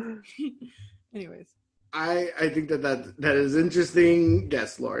 Anyways, I think that is interesting.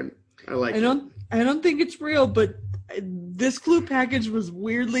 Yes, Lauren, I like. I don't think it's real, but this Clue Package was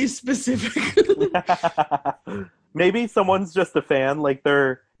weirdly specific. maybe someone's just a fan, like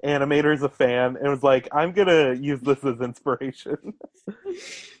their animator's a fan, and was like, I'm gonna use this as inspiration.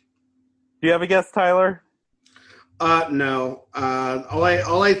 Do you have a guess, Tyler? No. All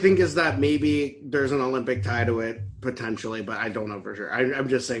I think is that maybe there's an Olympic tie to it potentially, but I don't know for sure. I'm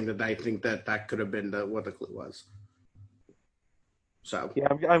just saying that I think that could have been what the clue was. So Yeah,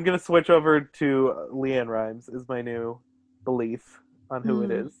 I'm gonna switch over to Leanne Rimes is my new belief on who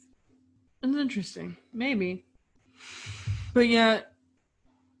it is. It's interesting. Maybe. But yeah,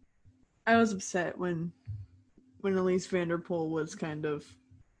 I was upset when Elise Vanderpool was kind of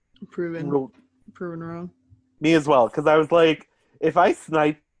proven wrong. Me as well, because I was like, if I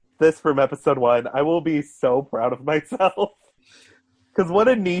snipe this from episode 1, I will be so proud of myself. Because what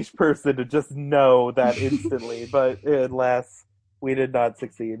a niche person to just know that instantly, but alas, we did not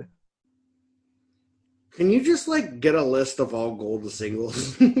succeed. can you just get a list of all gold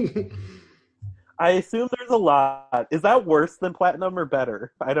singles? I assume there's a lot. Is that worse than platinum or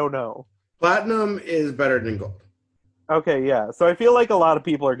better? I don't know. Platinum is better than gold. Okay, yeah. So I feel like a lot of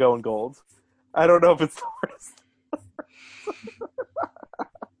people are going gold. I don't know if it's the worst.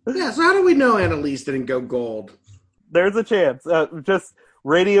 Yeah, so how do we know Annalise didn't go gold? There's a chance. Just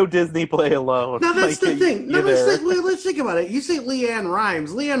Radio Disney Play alone. Now that's the thing. Now let's think about it. You say Leanne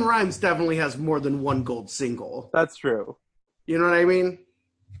Rimes. Leanne Rimes definitely has more than one gold single. That's true. You know what I mean?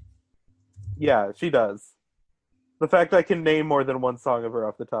 Yeah, she does. The fact I can name more than one song of her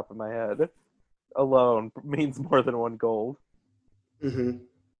off the top of my head alone means more than one gold. Mm-hmm.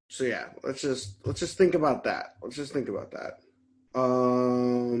 So yeah, let's just think about that.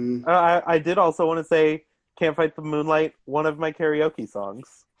 I did also want to say Can't Fight the Moonlight, one of my karaoke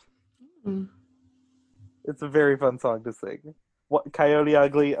songs. Mm. It's a very fun song to sing. Coyote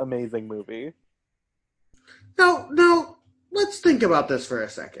Ugly, amazing movie. Now, let's think about this for a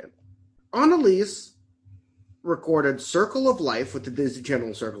second. Annalise recorded Circle of Life with the Disney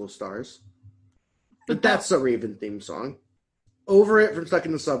Channel Circle of Stars. But That's So Raven theme song. Over It from Stuck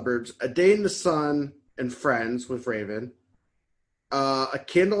in the Suburbs. A Day in the Sun and Friends with Raven. A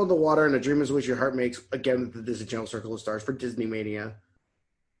Candle in the Water and A Dream is What Your Heart Makes, again with the Disney Channel Circle of Stars for Disney Mania.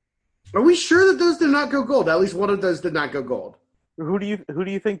 Are we sure that those did not go gold? At least one of those did not go gold. Who do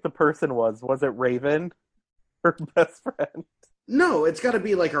you think the person was? Was it Raven? Her best friend? No, it's got to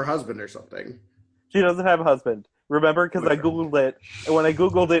be like her husband or something. She doesn't have a husband. Remember? Because I Boyfriend. Googled it, and when I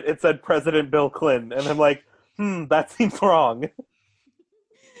Googled it, it said President Bill Clinton, and I'm like, that seems wrong.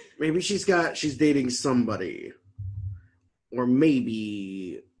 Maybe she's dating somebody, or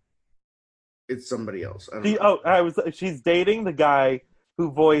maybe it's somebody else. I don't know. She's dating the guy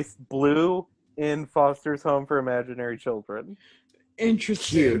who voiced Blue in Foster's Home for Imaginary Children.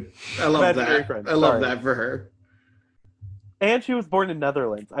 Interesting. Cute. I love Imaginary that. friend, I love sorry. that for her. And she was born in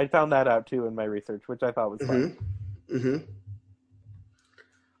Netherlands. I found that out too in my research, which I thought was fun.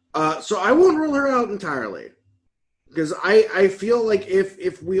 So I won't rule her out entirely, because I feel like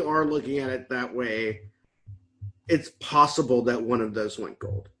if we are looking at it that way, it's possible that one of those went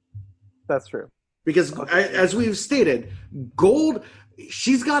gold. That's true. Because as we've stated, gold,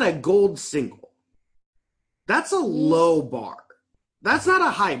 she's got a gold single. That's a low bar. That's not a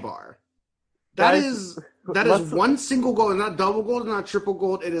high bar. That is one single gold, not double gold, not triple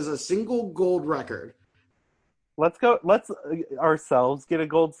gold. It is a single gold record. Let's ourselves get a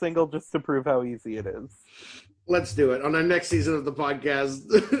gold single just to prove how easy it is. Let's do it on our next season of the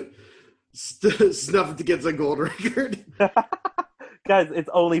podcast. Snuff gets a gold record. Guys, it's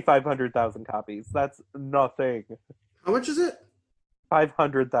only 500,000 copies. That's nothing. How much is it?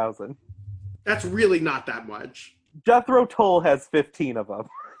 500,000. That's really not that much. Jethro Tull has 15 of them.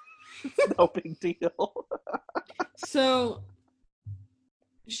 No big deal. So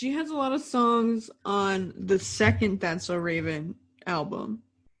she has a lot of songs on the second That's So Raven album,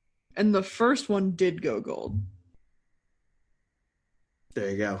 and the first one did go gold.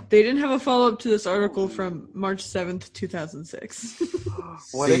 There you go. They didn't have a follow-up to this article from March 7th, 2006.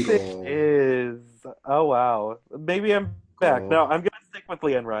 What if it is? Oh, wow. Maybe I'm back. No, I'm going to stick with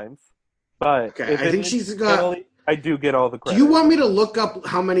Leanne Rimes. But okay, I think she's got... I do get all the credit. Do you want me to look up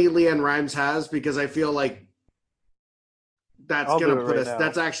how many Leanne Rimes has? Because I feel like that's going to put us... Now.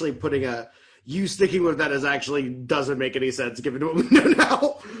 That's actually putting a... You sticking with that actually doesn't make any sense given what we know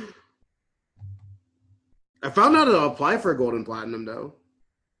now. I found out how to apply for a gold and platinum, though.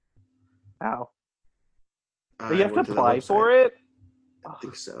 How? You have to apply for it? I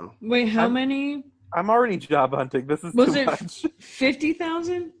think so. Wait, how many? I'm already job hunting. This is Was too it much.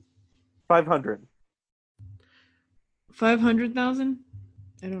 50,000? 500. 500,000?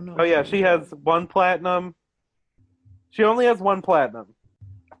 I don't know. Oh yeah, she has one platinum. She only has one platinum.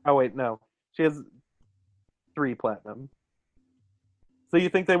 Oh wait, no. She has 3 platinum. So you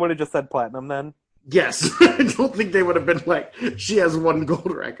think they would have just said platinum then? Yes. I don't think they would have been like, she has one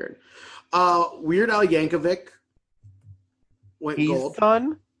gold record. Weird Al Yankovic went gold.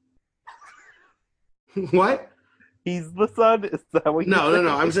 Son? What? He's the son? Is that what No.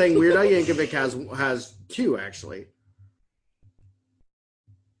 I'm saying Weird Al Yankovic has 2, actually.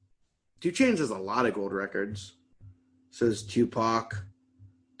 2 Chainz has a lot of gold records. Says Tupac,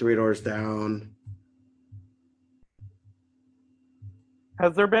 3 Doors Down.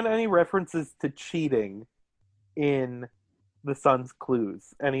 Has there been any references to cheating in the Sun's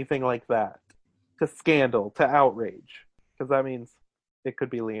clues? Anything like that? To scandal, to outrage? Because that means it could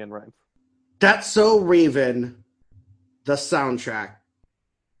be Leanne Rimes. That's So Raven, the soundtrack,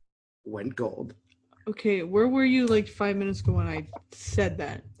 went gold. Okay, where were you like 5 minutes ago when I said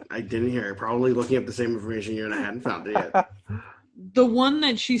that? I didn't hear it. Probably looking up the same information you and I hadn't found it yet. The one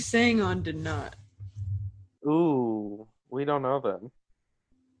that she sang on did not. Ooh, we don't know then.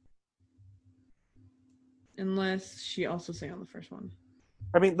 Unless she also sang on the first one.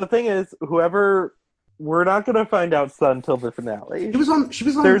 I mean, the thing is, we're not going to find out Sun till the finale. She was on.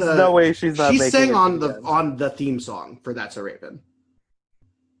 There's no way she's not. She making sang it on the theme song for That's a Raven.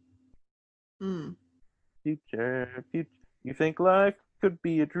 Future, you think life could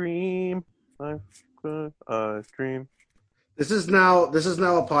be a dream? Life could a dream. This is now a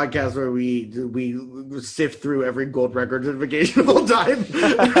podcast where we sift through every gold record certification of all time.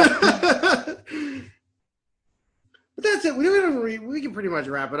 But that's it. We can pretty much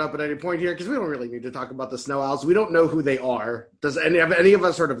wrap it up at any point here because we don't really need to talk about the Snow Owls. We don't know who they are. Have any of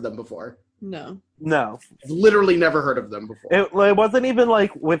us heard of them before? No. I've literally never heard of them before. It wasn't even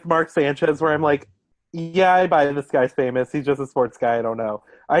like with Mark Sanchez where I'm like, yeah, I buy this guy's famous. He's just a sports guy. I don't know.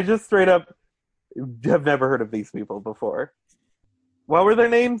 I just straight up have never heard of these people before. What were their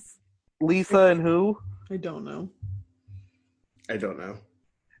names? Lisa and who? I don't know.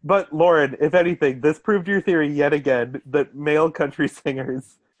 But Lauren, if anything, this proved your theory yet again that male country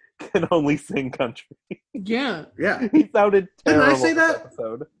singers can only sing country. Yeah. Yeah. He sounded terrible. Didn't I say that?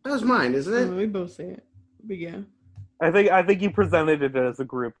 Episode. That was mine, isn't it? We both say it. But yeah. I think you presented it as a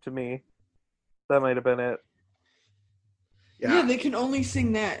group to me. That might have been it. Yeah, they can only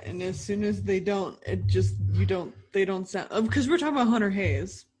sing that, and as soon as they don't, you don't they don't sound, because we're talking about Hunter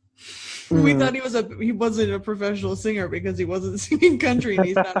Hayes. We thought he wasn't a professional singer because he wasn't singing country and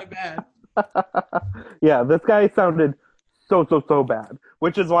he sounded bad. Yeah, this guy sounded so bad,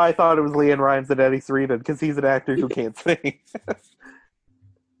 which is why I thought it was Leanne Rimes and Eddie Serena, because he's an actor who can't sing.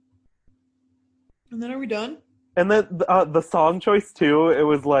 And then are we done? And then the song choice too, it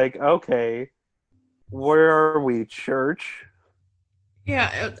was like, okay, where are we, church?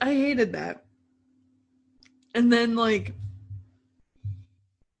 Yeah, I hated that. And then like,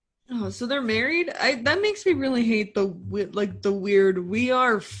 oh, so they're married? That makes me really hate the weird "we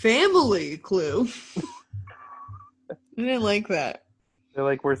are family" clue. I didn't like that. They're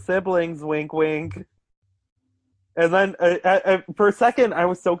like, we're siblings, wink wink. And then for a second, I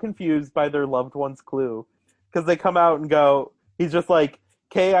was so confused by their loved one's clue. Because they come out and go, he's just like,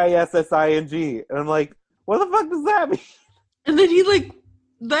 KISSING. And I'm like, what the fuck does that mean? And then he like,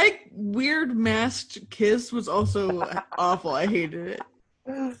 that weird masked kiss was also awful. I hated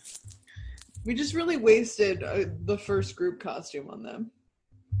it. We just really wasted the first group costume on them.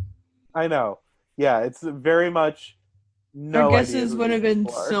 I know. Yeah, it's very much no Our guesses idea would have been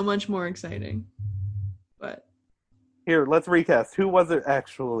before. so much more exciting. But Here, let's recast. Who was it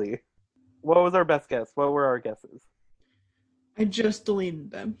actually? What was our best guess? What were our guesses? I just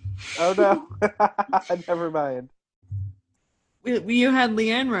deleted them. Oh no. Never mind. We had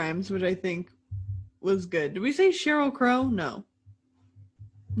Leanne Rimes, which I think was good. Did we say Sheryl Crow? No,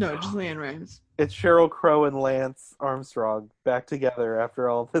 just Leanne Rimes. It's Sheryl Crow and Lance Armstrong back together after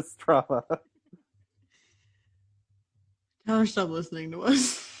all this drama. Tell her stop listening to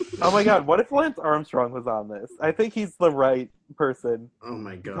us. Oh my god, what if Lance Armstrong was on this? I think he's the right person. Oh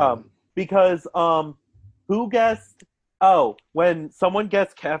my god. Because who guessed? Oh, when someone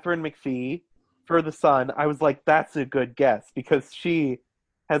guessed Catherine McPhee for The Sun, I was like, that's a good guess because she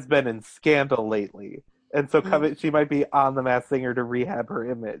has been in scandal lately. And so she might be on The Masked Singer to rehab her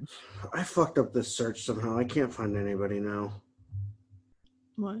image. I fucked up this search somehow. I can't find anybody now.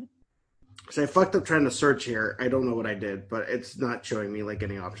 What? So I fucked up trying to search here. I don't know what I did, but it's not showing me like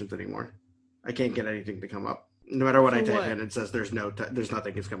any options anymore. I can't get anything to come up. No matter what I type in, it says there's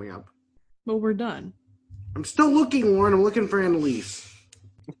nothing is coming up. Well, we're done. I'm still looking, Warren. I'm looking for Annalise.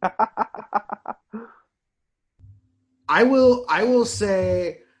 I will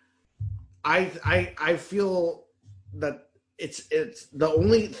say I feel that it's the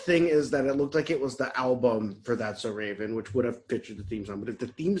only thing is that it looked like it was the album for That's So Raven, which would have featured the theme song. But if the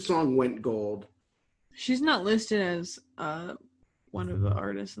theme song went gold, she's not listed as one of the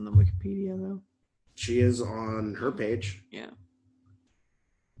artists in the Wikipedia though. She is on her page. Yeah.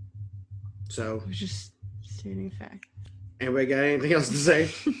 So it was just stating a fact. Anybody got anything else to say?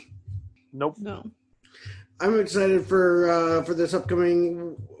 Nope. No. I'm excited for this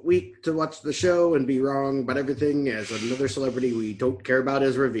upcoming week to watch the show and be wrong about everything as another celebrity we don't care about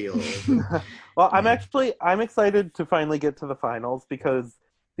is revealed. Well, I'm excited to finally get to the finals because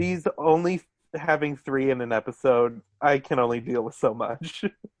these only having 3 in an episode, I can only deal with so much.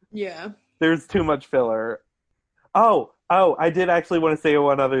 Yeah. There's too much filler. Oh, I did actually want to say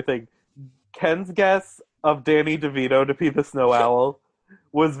one other thing. Ken's guess of Danny DeVito to be the Snow Owl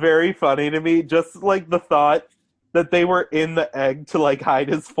was very funny to me. Just like the thought that they were in the egg to like hide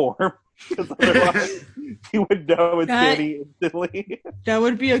his form, because otherwise he would know it's Danny instantly. That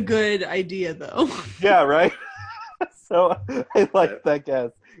would be a good idea, though. Yeah, right. So I like that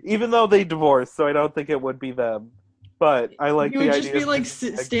guess, even though they divorced, so I don't think it would be them. But I like the idea. He would just be like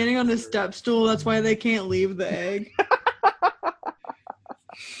standing on a step stool. That's why they can't leave the egg.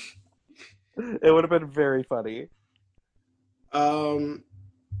 It would have been very funny. I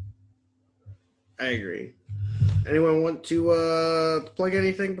agree. Anyone want to plug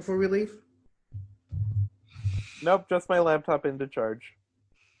anything before we leave? Nope, just my laptop into charge.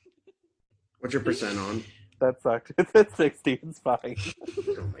 What's your percent on? That sucked. It's at 60. It's fine.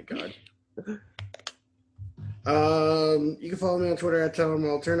 Oh my god. You can follow me on Twitter at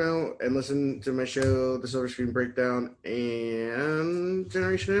TellHimAllTurnout and listen to my show, The Silver Screen Breakdown and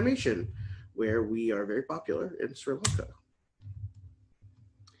Generation Animation, where we are very popular in Sri Lanka.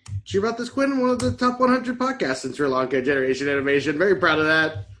 Cheer about this, Quinn, one of the top 100 podcasts in Sri Lanka, Generation Animation. Very proud of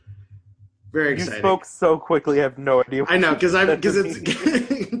that. Very exciting. You spoke so quickly, I have no idea. I know, because I wanted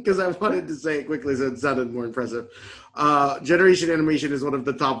to say it quickly so it sounded more impressive. Generation Animation is one of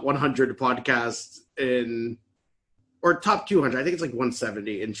the top 100 podcasts or top 200. I think it's like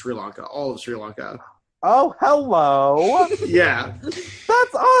 170 in Sri Lanka, all of Sri Lanka. Oh, hello. Yeah.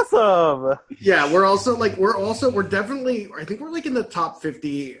 That's awesome. Yeah, we're definitely, I think we're like in the top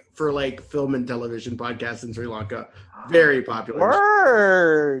 50 for like film and television podcasts in Sri Lanka. Very popular.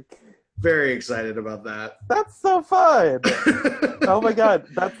 Work. Very excited about that. That's so fun. Oh my god,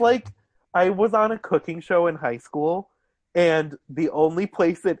 that's like I was on a cooking show in high school, and the only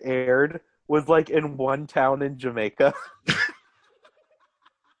place it aired was like in one town in Jamaica.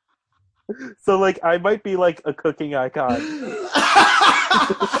 So like I might be like a cooking icon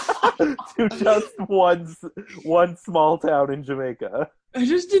to just one small town in Jamaica. I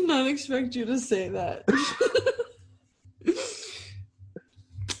just did not expect you to say that.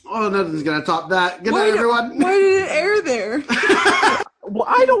 Oh, nothing's gonna top that. Good night, everyone. Why did it air there? Well,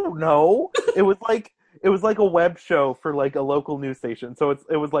 I don't know. It was like a web show for like a local news station. So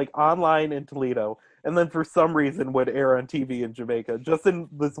it was like online in Toledo, and then for some reason would air on TV in Jamaica. Just in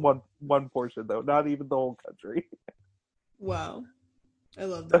this one portion though, not even the whole country. Wow, I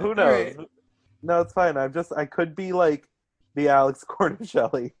love that. So who knows? Right. No, it's fine. I could be like the Alex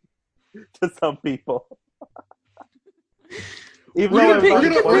Cornicelli to some people. Even we're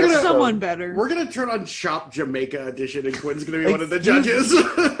gonna pick someone better. We're gonna turn on Shop Jamaica edition, and Quinn's gonna be one of the judges.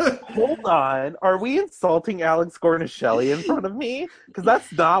 Hold on, are we insulting Alex Cornicelli in front of me? Because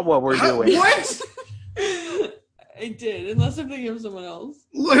that's not what we're doing. What? I did, unless I'm thinking of someone else.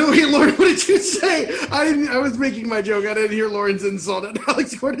 Wait, Lauren, what did you say? I was making my joke. I didn't hear Lauren's insult at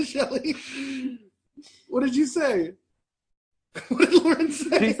Alex Cornicelli. What did you say? What did Lauren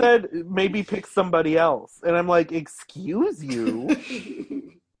say? She said maybe pick somebody else. And I'm like, excuse you?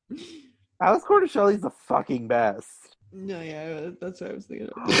 Alex Cornicelli's the fucking best. No, yeah, that's what I was thinking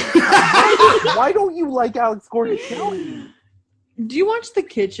of. Why don't you like Alex Cornicelli? Do you watch The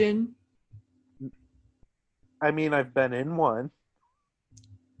Kitchen? I mean, I've been in one.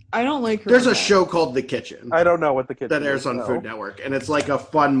 I don't like her. There's a show called The Kitchen. I don't know what The Kitchen that airs on Food Network. And it's like a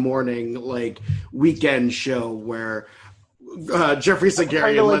fun morning, like, weekend show where Jeffrey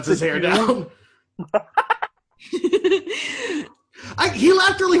Sagarian lets his hair down. He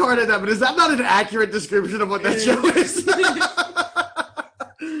laughed really hard at that, but is that not an accurate description of what that show is?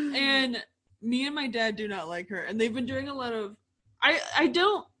 And me and my dad do not like her, and they've been doing a lot of. I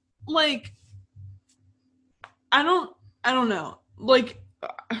don't like. I don't know. Like,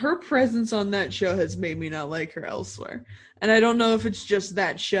 her presence on that show has made me not like her elsewhere, and I don't know if it's just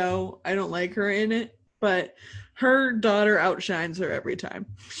that show. I don't like her in it, but her daughter outshines her every time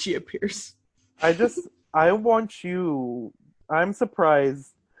she appears. I want you. I'm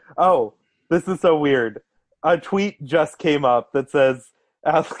surprised. Oh, this is so weird. A tweet just came up that says,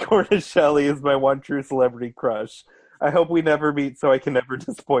 Alex Cornicelli is my one true celebrity crush. I hope we never meet so I can never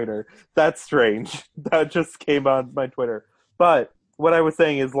disappoint her. That's strange. That just came on my Twitter. But what I was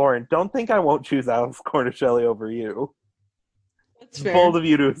saying is, Lauren, don't think I won't choose Alex Cornicelli over you. That's fair. Bold of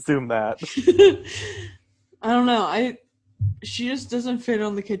you to assume that. I don't know. She just doesn't fit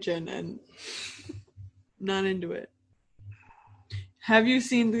on The Kitchen, and not into it. Have you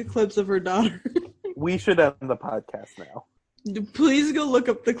seen the clips of her daughter? We should end the podcast now. Please go look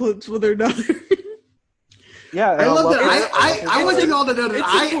up the clips with her daughter. Yeah, I love that. I want you all to know that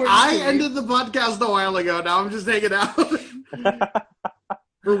I ended the podcast a while ago. Now I'm just hanging out.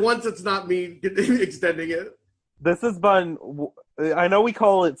 For once, it's not me extending it. This has been. I know we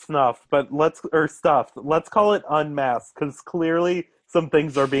call it snuff, but stuffed. Let's call it unmasked, because clearly some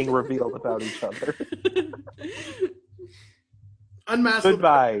things are being revealed about each other. Unmasked.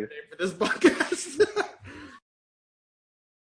 Goodbye For this podcast.